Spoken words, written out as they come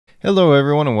Hello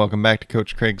everyone and welcome back to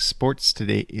Coach Craig's Sports.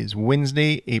 Today is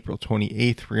Wednesday, April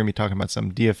 28th. We're going to be talking about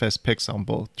some DFS picks on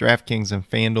both DraftKings and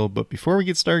FanDuel. But before we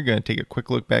get started, we're going to take a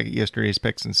quick look back at yesterday's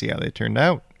picks and see how they turned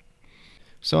out.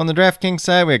 So on the DraftKings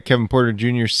side, we had Kevin Porter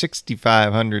Jr.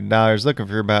 $6,500, looking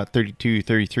for about 32,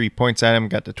 33 points at him.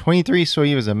 Got to 23, so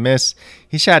he was a miss.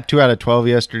 He shot 2 out of 12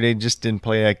 yesterday, just didn't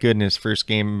play that good in his first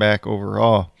game back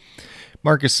overall.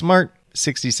 Marcus Smart,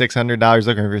 $6,600,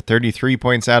 looking for 33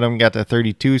 points out of him. Got to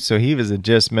 32, so he was a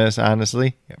just miss,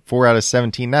 honestly. 4 out of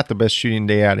 17, not the best shooting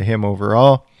day out of him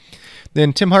overall.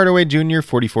 Then Tim Hardaway Jr.,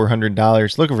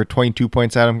 $4,400, looking for 22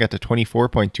 points out of him. Got to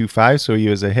 24.25, so he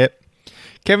was a hit.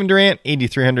 Kevin Durant,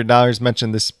 $8,300.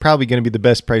 Mentioned this is probably going to be the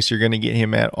best price you're going to get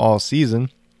him at all season.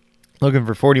 Looking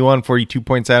for 42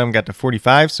 points out of him. Got to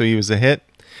 45, so he was a hit.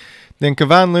 Then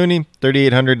Kevon Looney,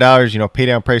 $3,800, pay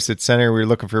down price at center. We were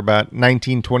looking for about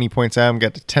 19, 20 points out of him.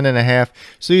 Got to 10.5.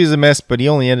 So he was a mess, but he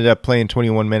only ended up playing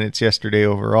 21 minutes yesterday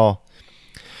overall.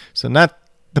 So not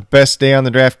the best day on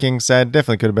the DraftKings side.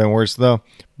 Definitely could have been worse, though.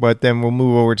 But then we'll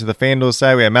move over to the FanDuel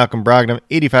side. We have Malcolm Brogdon,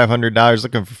 $8,500,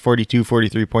 looking for 42,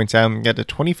 43 points out of him. Got to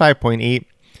 25.8.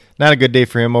 Not a good day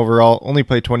for him overall. Only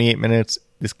played 28 minutes.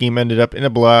 This game ended up in a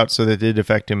blowout, so that did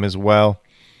affect him as well.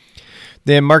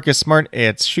 Then Marcus Smart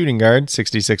at shooting guard,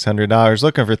 $6,600,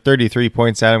 looking for 33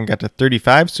 points at him. Got to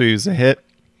 35, so he was a hit.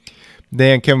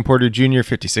 Then Kevin Porter Jr.,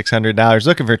 $5,600,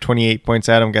 looking for 28 points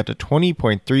at him. Got to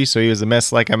 20.3, so he was a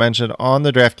mess, like I mentioned, on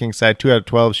the DraftKings side. 2 out of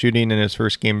 12 shooting in his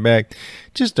first game back.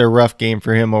 Just a rough game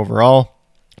for him overall.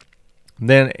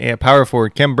 Then at power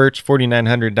forward, Kem Birch,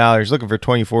 $4,900, looking for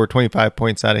 24, 25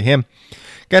 points out of him.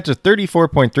 Got to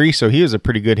 34.3, so he was a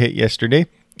pretty good hit yesterday.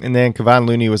 And then Kevon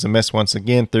Looney was a miss once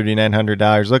again,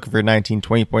 $3,900, looking for 19,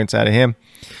 20 points out of him.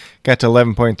 Got to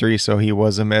 11.3, so he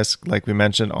was a miss, like we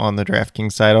mentioned on the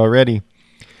DraftKings side already.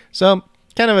 So,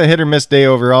 kind of a hit or miss day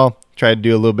overall. Tried to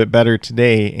do a little bit better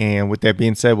today, and with that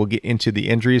being said, we'll get into the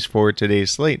injuries for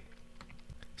today's slate.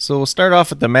 So we'll start off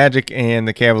with the Magic and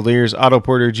the Cavaliers. Otto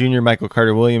Porter Jr., Michael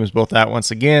Carter-Williams both out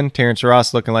once again. Terrence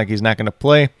Ross looking like he's not going to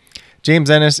play.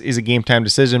 James Ennis is a game-time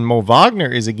decision. Mo Wagner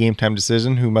is a game-time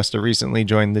decision, who must have recently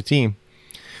joined the team.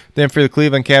 Then for the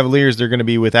Cleveland Cavaliers, they're going to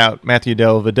be without Matthew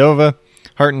Dellavedova,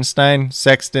 Hartenstein,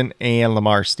 Sexton, and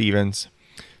Lamar Stevens.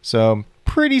 So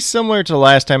pretty similar to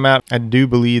last time out. I do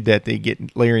believe that they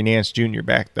get Larry Nance Jr.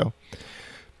 back, though.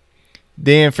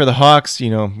 Then for the Hawks, we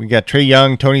got Trae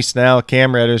Young, Tony Snell,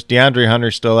 Cam Reddish, DeAndre Hunter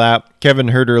still out. Kevin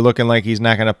Huerter looking like he's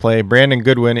not going to play. Brandon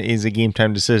Goodwin is a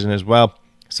game-time decision as well.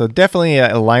 So definitely a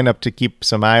lineup to keep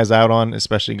some eyes out on,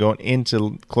 especially going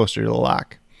into closer to the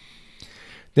lock.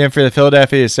 Then for the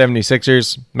Philadelphia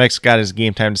 76ers, Mike's got his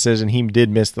game-time decision. He did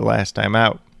miss the last time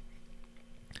out.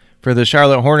 For the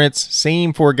Charlotte Hornets,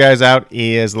 same 4 guys out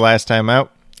as the last time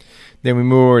out. Then we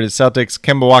move over to the Celtics.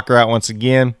 Kemba Walker out once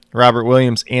again. Robert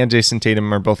Williams and Jason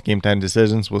Tatum are both game-time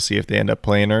decisions. We'll see if they end up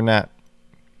playing or not.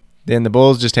 Then the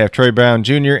Bulls just have Troy Brown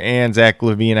Jr. and Zach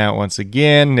LaVine out once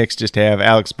again. Knicks just have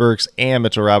Alex Burks and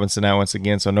Mitchell Robinson out once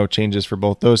again, so no changes for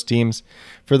both those teams.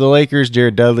 For the Lakers,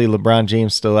 Jared Dudley, LeBron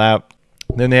James still out.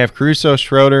 Then they have Caruso,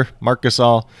 Schroeder, Marc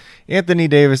Gasol, Anthony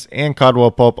Davis, and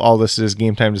Caldwell Pope. All listed as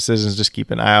game-time decisions. Just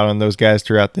keep an eye out on those guys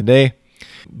throughout the day.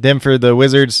 Then for the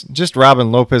Wizards, just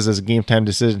Robin Lopez as a game-time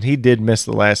decision. He did miss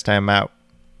the last time out.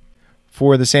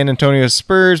 For the San Antonio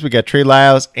Spurs, we got Trey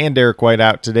Lyles and Derek White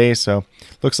out today, so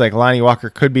looks like Lonnie Walker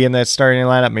could be in that starting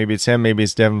lineup. Maybe it's him, maybe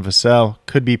it's Devin Vassell.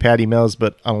 Could be Patty Mills,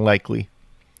 but unlikely.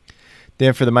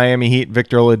 Then for the Miami Heat,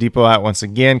 Victor Oladipo out once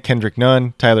again. Kendrick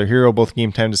Nunn, Tyler Hero, both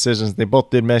game-time decisions. They both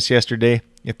did miss yesterday.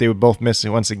 If they would both miss it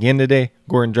once again today,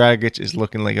 Goran Dragic is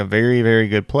looking like a very, very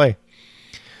good play.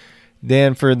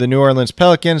 Then for the New Orleans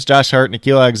Pelicans, Josh Hart,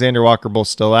 Nickeil Alexander-Walker both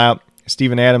still out.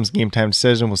 Steven Adams, game-time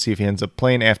decision. We'll see if he ends up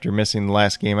playing after missing the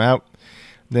last game out.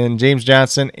 Then James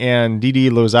Johnson and Didi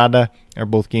Lozada are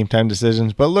both game-time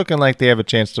decisions, but looking like they have a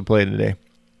chance to play today.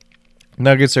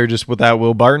 Nuggets are just without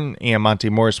Will Barton and Monty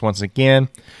Morris once again.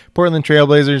 Portland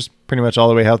Trailblazers, pretty much all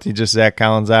the way healthy, just Zach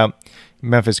Collins out.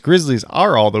 Memphis Grizzlies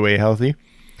are all the way healthy.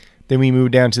 Then we move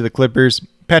down to the Clippers.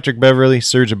 Patrick Beverley,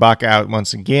 Serge Ibaka out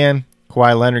once again.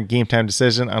 Kawhi Leonard, game-time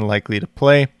decision, unlikely to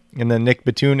play. And then Nick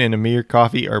Batum and Amir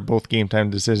Coffey are both game-time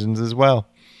decisions as well.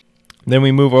 Then we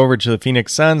move over to the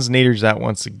Phoenix Suns. Nader's out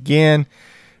once again.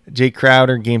 Jay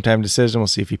Crowder, game-time decision. We'll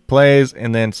see if he plays.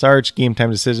 And then Sarge,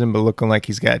 game-time decision, but looking like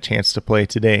he's got a chance to play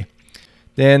today.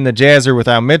 Then the Jazz are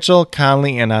without Mitchell,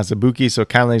 Conley, and Azubuike. So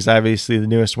Conley's obviously the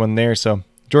newest one there. So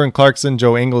Jordan Clarkson,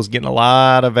 Joe Ingles getting a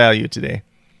lot of value today.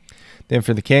 Then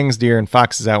for the Kings, De'Aaron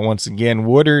Fox is out once again.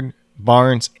 Woodard,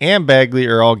 Barnes, and Bagley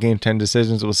are all game 10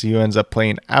 decisions. We'll see who ends up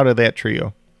playing out of that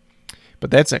trio.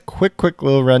 But that's a quick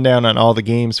little rundown on all the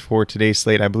games for today's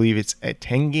slate. I believe it's a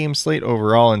 10-game slate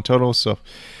overall in total, so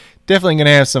definitely going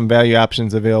to have some value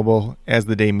options available as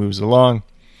the day moves along.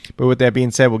 But with that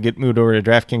being said, we'll moved over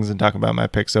to DraftKings and talk about my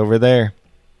picks over there.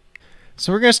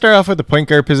 So we're going to start off with the point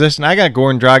guard position. I got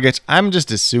Goran Dragic. I'm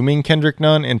just assuming Kendrick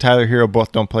Nunn and Tyler Hero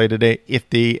both don't play today. If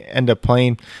they end up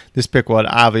playing, this pick will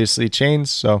obviously change.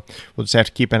 So we'll just have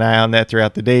to keep an eye on that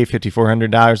throughout the day.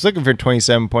 $5,400. Looking for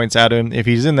 27 points out of him. If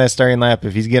he's in that starting lineup,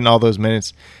 if he's getting all those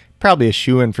minutes, probably a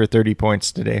shoo-in for 30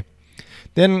 points today.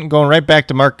 Then going right back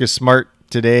to Marcus Smart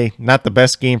today. Not the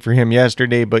best game for him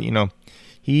yesterday, but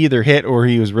he either hit or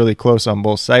he was really close on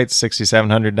both sites.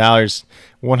 $6,700,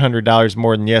 $100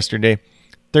 more than yesterday.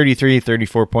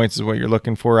 34 points is what you're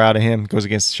looking for out of him. Goes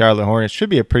against the Charlotte Hornets. Should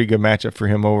be a pretty good matchup for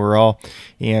him overall.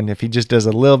 And if he just does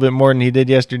a little bit more than he did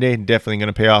yesterday, definitely going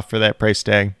to pay off for that price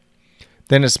tag.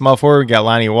 Then at small forward, we got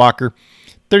Lonnie Walker.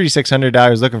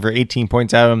 $3,600, looking for 18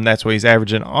 points out of him. That's what he's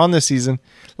averaging on the season.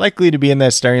 Likely to be in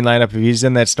that starting lineup. If he's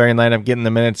in that starting lineup getting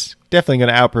the minutes, definitely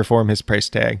going to outperform his price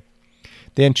tag.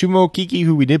 Then Chuma Okeke,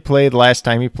 who we did play the last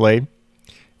time he played.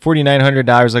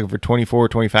 $4,900, looking for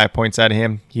 25 points out of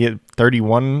him. He hit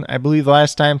 31, I believe, the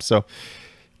last time, so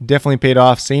definitely paid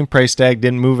off. Same price tag,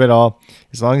 didn't move at all.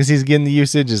 As long as he's getting the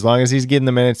usage, as long as he's getting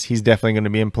the minutes, he's definitely going to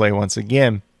be in play once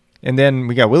again. And then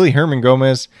we got Willie Herman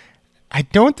Gomez. I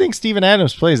don't think Steven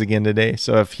Adams plays again today,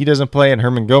 so if he doesn't play and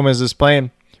Herman Gomez is playing,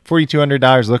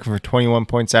 $4,200, looking for 21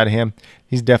 points out of him.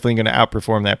 He's definitely going to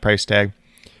outperform that price tag.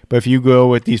 But if you go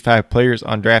with these 5 players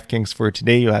on DraftKings for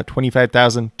today, you'll have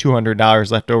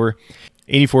 $25,200 left over,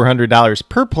 $8,400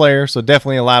 per player. So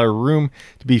definitely a lot of room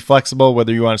to be flexible,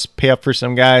 whether you want to pay up for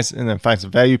some guys and then find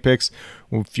some value picks,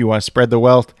 or if you want to spread the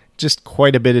wealth, just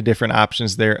quite a bit of different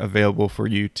options there available for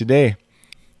you today.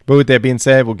 But with that being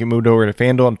said, we'll get moved over to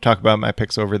FanDuel and talk about my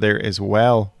picks over there as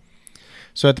well.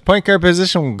 So at the point guard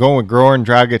position, we're going with Goran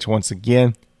Dragic once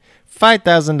again.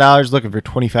 $5,000, looking for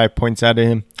 25 points out of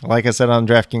him. Like I said on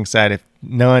the DraftKings side, if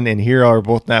Nunn and Hero are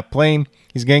both not playing,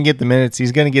 he's going to get the minutes.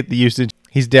 He's going to get the usage.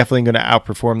 He's definitely going to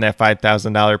outperform that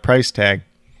 $5,000 price tag.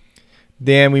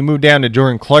 Then we move down to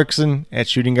Jordan Clarkson at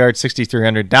shooting guard,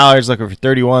 $6,300, looking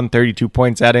for 32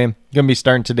 points out of him. Going to be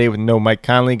starting today with no Mike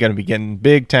Conley. Going to be getting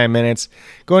big time minutes.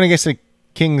 Going against a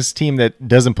Kings team that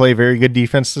doesn't play very good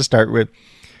defense to start with.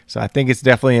 So I think it's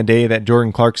definitely a day that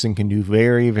Jordan Clarkson can do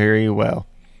very well.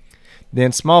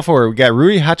 Then small forward, we got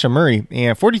Rui Hachimura,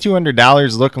 and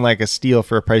 $4,200, looking like a steal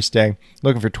for a price tag.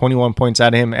 Looking for 21 points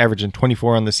out of him, averaging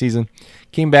 24 on the season.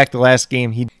 Came back the last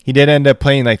game. He did end up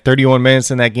playing like 31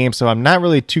 minutes in that game, so I'm not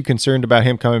really too concerned about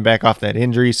him coming back off that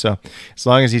injury. So as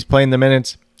long as he's playing the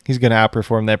minutes, he's going to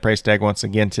outperform that price tag once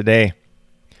again today.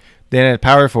 Then at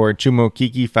power forward, Chuma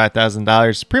Okeke,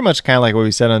 $5,000. Pretty much kind of like what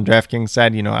we said on DraftKings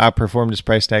side, outperformed his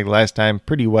price tag last time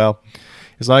pretty well.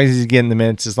 As long as he's getting the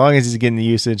minutes, as long as he's getting the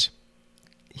usage,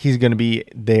 he's going to be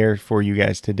there for you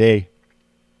guys today.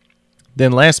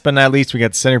 Then last but not least, we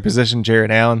got the center position, Jarrett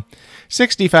Allen.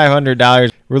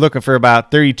 $6,500. We're looking for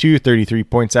about 33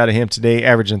 points out of him today,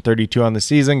 averaging 32 on the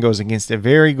season. Goes against a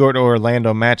very good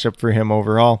Orlando matchup for him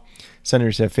overall.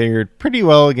 Centers have fared pretty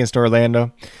well against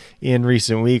Orlando in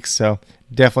recent weeks, so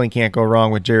definitely can't go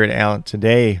wrong with Jarrett Allen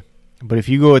today. But if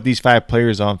you go with these 5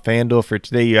 players on FanDuel for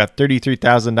today, you have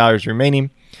 $33,000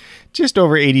 remaining. Just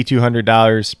over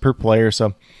 $8,200 per player, so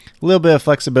a little bit of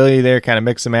flexibility there, kind of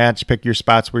mix and match, pick your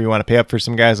spots where you want to pay up for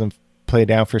some guys and play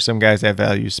down for some guys at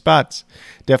value spots.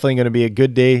 Definitely going to be a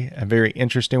good day, a very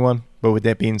interesting one. But with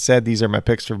that being said, these are my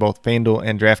picks for both FanDuel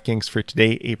and DraftKings for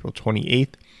today, April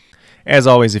 28th. As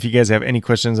always, if you guys have any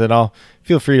questions at all,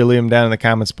 feel free to leave them down in the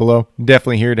comments below.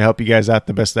 Definitely here to help you guys out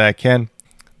the best that I can.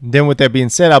 Then with that being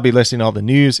said, I'll be listing all the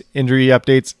news, injury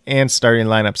updates, and starting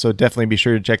lineup. So definitely be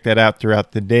sure to check that out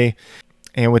throughout the day.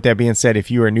 And with that being said, if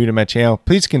you are new to my channel,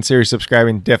 please consider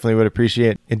subscribing. Definitely would appreciate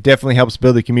it. It definitely helps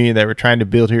build the community that we're trying to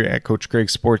build here at Coach Craig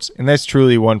Sports. And that's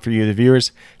truly one for you, the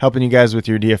viewers, helping you guys with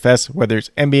your DFS, whether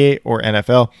it's NBA or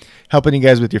NFL, helping you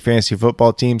guys with your fantasy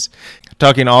football teams,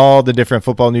 talking all the different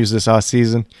football news this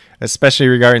offseason, especially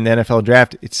regarding the NFL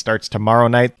draft. It starts tomorrow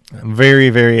night. I'm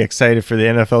very excited for the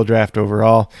NFL draft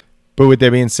overall. But with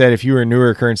that being said, if you are a newer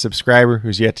or current subscriber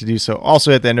who's yet to do so,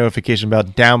 also hit that notification bell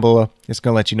down below. It's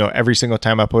going to let you know every single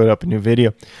time I put up a new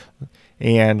video.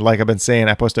 And like I've been saying,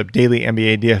 I post up daily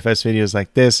NBA DFS videos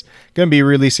like this. Going to be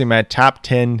releasing my top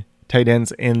 10 tight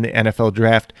ends in the NFL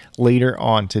draft later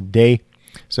on today.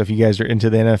 So if you guys are into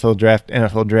the NFL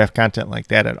draft content like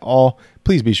that at all,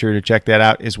 please be sure to check that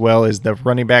out, as well as the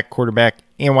running back, quarterback,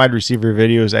 and wide receiver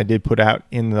videos I did put out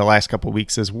in the last couple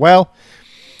weeks as well.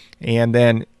 And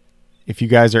then if you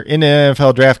guys are into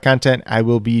NFL draft content, I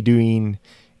will be doing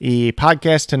a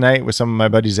podcast tonight with some of my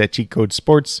buddies at Cheat Code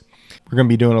Sports. We're going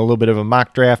to be doing a little bit of a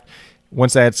mock draft.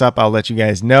 Once that's up, I'll let you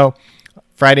guys know.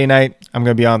 Friday night, I'm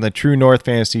going to be on the True North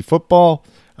Fantasy Football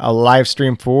live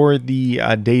stream for the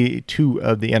day 2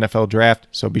 of the NFL draft.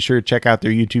 So be sure to check out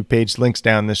their YouTube page. Links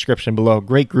down in the description below.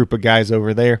 Great group of guys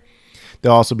over there.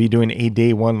 They'll also be doing a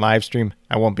day 1 live stream.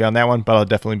 I won't be on that one, but I'll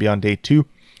definitely be on day 2.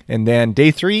 And then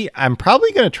day 3, I'm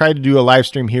probably going to try to do a live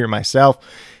stream here myself.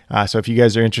 So if you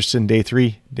guys are interested in day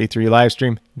 3 live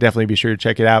stream, definitely be sure to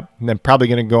check it out. And then probably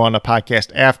going to go on a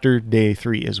podcast after day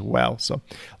 3 as well. So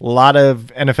a lot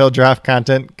of NFL draft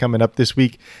content coming up this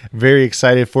week. Very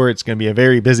excited for it. It's going to be a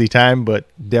very busy time, but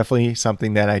definitely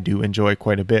something that I do enjoy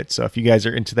quite a bit. So if you guys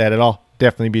are into that at all,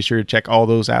 definitely be sure to check all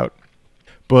those out.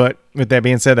 But with that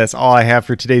being said, that's all I have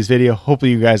for today's video.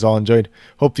 Hopefully you guys all enjoyed.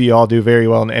 Hopefully you all do very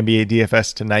well in NBA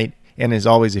DFS tonight. And as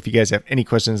always, if you guys have any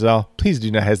questions at all, please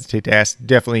do not hesitate to ask.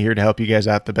 Definitely here to help you guys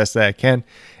out the best that I can.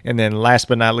 And then last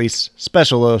but not least,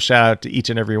 special little shout out to each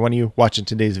and every one of you watching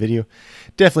today's video.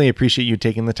 Definitely appreciate you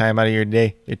taking the time out of your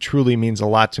day. It truly means a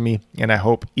lot to me. And I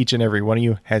hope each and every one of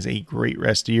you has a great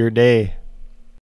rest of your day.